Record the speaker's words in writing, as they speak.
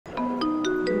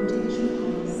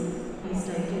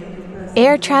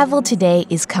Air travel today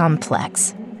is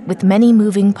complex, with many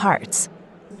moving parts,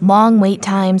 long wait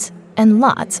times, and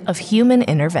lots of human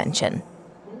intervention.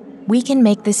 We can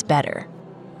make this better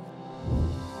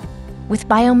with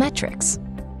biometrics.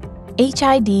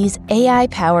 HID's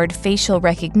AI-powered facial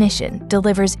recognition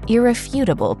delivers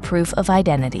irrefutable proof of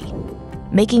identity,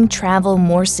 making travel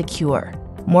more secure,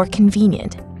 more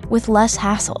convenient, with less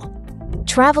hassle.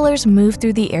 Travelers move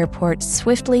through the airport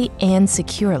swiftly and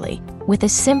securely with a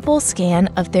simple scan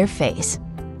of their face.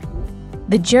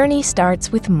 The journey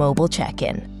starts with mobile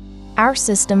check-in. Our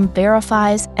system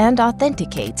verifies and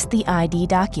authenticates the ID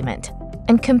document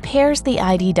and compares the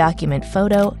ID document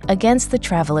photo against the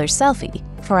traveler's selfie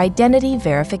for identity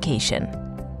verification.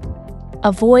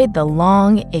 Avoid the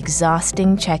long,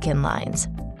 exhausting check-in lines.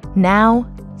 Now,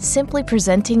 simply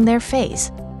presenting their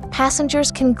face,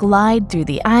 passengers can glide through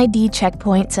the ID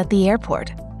checkpoints at the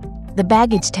airport, the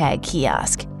baggage tag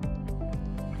kiosk,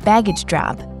 baggage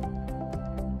drop,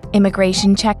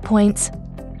 immigration checkpoints,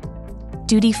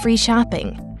 duty-free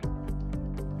shopping,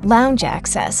 lounge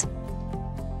access,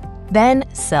 then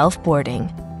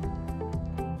self-boarding.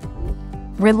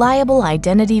 Reliable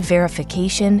identity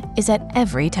verification is at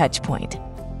every touchpoint.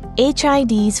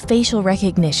 HID's facial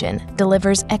recognition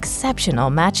delivers exceptional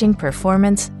matching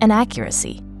performance and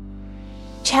accuracy.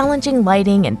 Challenging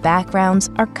lighting and backgrounds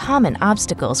are common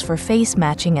obstacles for face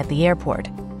matching at the airport.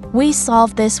 We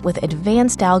solve this with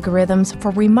advanced algorithms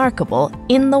for remarkable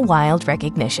in-the-wild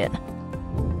recognition.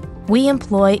 We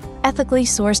employ ethically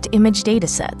sourced image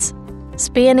datasets,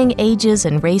 spanning ages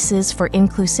and races for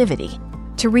inclusivity,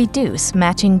 to reduce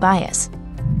matching bias.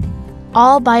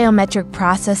 All biometric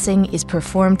processing is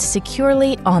performed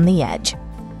securely on the edge.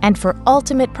 And for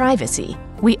ultimate privacy,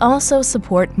 we also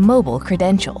support mobile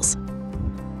credentials.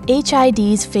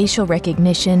 HID's facial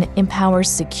recognition empowers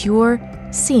secure,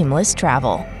 seamless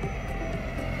travel.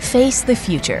 Face the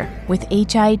future with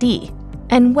HID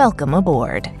and welcome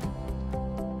aboard.